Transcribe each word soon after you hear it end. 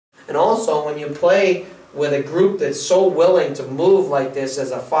And also, when you play with a group that's so willing to move like this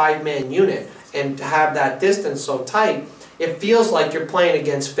as a 5-man unit and to have that distance so tight, it feels like you're playing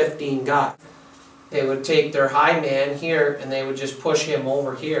against 15 guys. They would take their high man here and they would just push him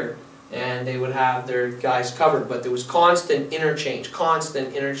over here, and they would have their guys covered, but there was constant interchange,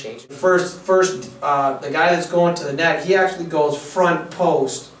 constant interchange. First, the guy that's going to the net, he actually goes front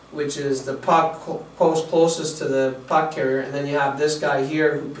post, which is the puck post closest to the puck carrier, and then you have this guy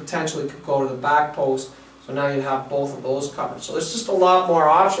here who potentially could go to the back post, so now you have both of those covered. So there's just a lot more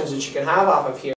options that you can have off of here.